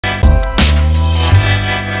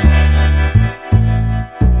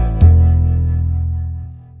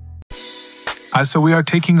So we are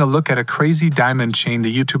taking a look at a crazy diamond chain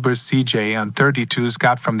the YouTuber CJ on 32's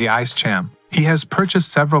got from the Ice Champ. He has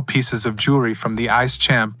purchased several pieces of jewelry from the Ice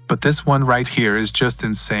Champ, but this one right here is just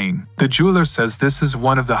insane. The jeweler says this is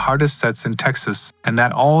one of the hardest sets in Texas, and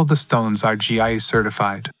that all the stones are GIA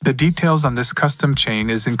certified. The details on this custom chain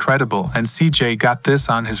is incredible, and CJ got this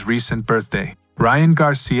on his recent birthday. Ryan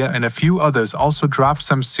Garcia and a few others also dropped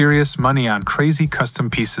some serious money on crazy custom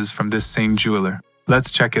pieces from this same jeweler.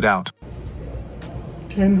 Let's check it out.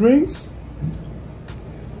 10 rings,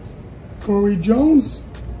 Corey Jones,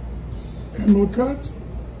 emerald cut,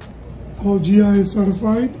 all GIA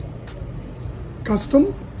certified,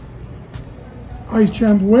 custom, Ice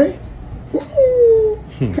Champ way. Woo!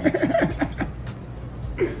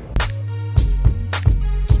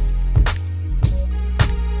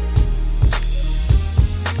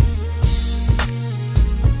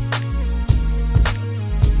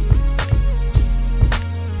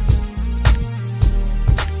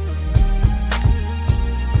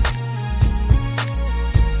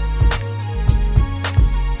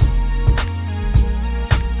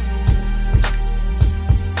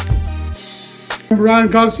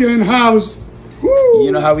 Ryan Garcia in house. Woo!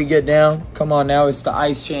 You know how we get down? Come on now, it's the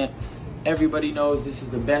Ice Champ. Everybody knows this is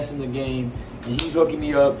the best in the game. And he's hooking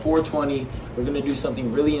me up, 420. We're gonna do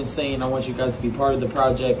something really insane. I want you guys to be part of the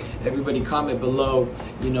project. Everybody comment below,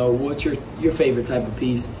 you know, what's your favorite type of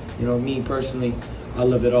piece. You know, me personally, I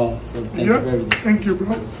love it all. So thank you for everything. Thank you,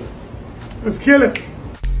 bro. Let's kill it.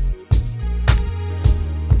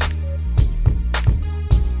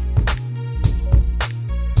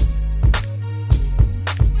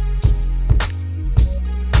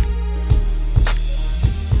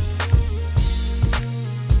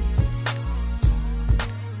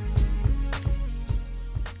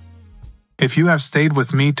 If you have stayed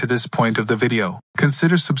with me to this point of the video,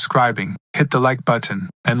 consider subscribing, hit the like button,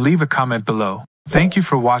 and leave a comment below. Thank you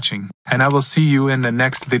for watching, and I will see you in the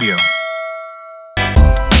next video.